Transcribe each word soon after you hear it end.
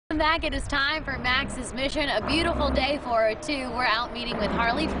back. It is time for Max's mission. A beautiful day for her, too. We're out meeting with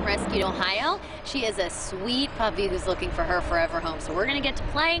Harley from Rescued, Ohio. She is a sweet puppy who's looking for her forever home. So we're going to get to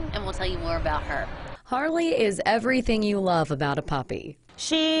playing, and we'll tell you more about her. Harley is everything you love about a puppy.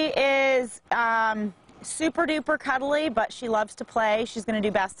 She is super duper cuddly, but she loves to play. She's going to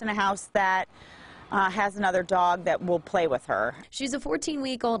do best in a house that has another dog that will play with her. She's a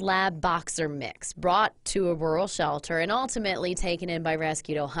 14-week-old lab boxer mix brought to a rural shelter and ultimately taken in by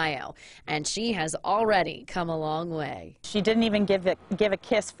Rescued Ohio. And she has already come a long way. She didn't even give a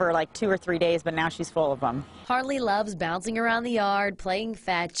kiss for like 2 or 3 days, but now she's full of them. Harley loves bouncing around the yard, playing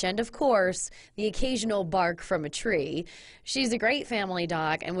fetch, and of course, the occasional bark from a tree. She's a great family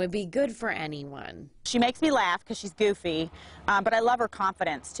dog and would be good for anyone. She makes me laugh because she's goofy, but I love her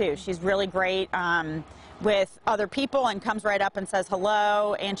confidence too. She's really great with other people and comes right up and says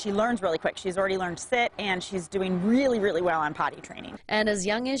hello, and she learns really quick. She's already learned sit, and she's doing really, really well on potty training. And as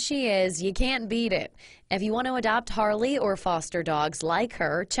young as she is, you can't beat it. If you want to adopt Harley or foster dogs like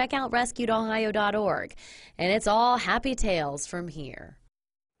her, check out rescuedohio.org. And it's all happy tales from here.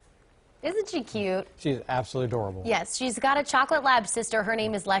 Isn't she cute? She's absolutely adorable. Yes, she's got a chocolate lab sister. Her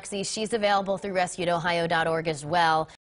name is Lexi. She's available through rescuedohio.org as well.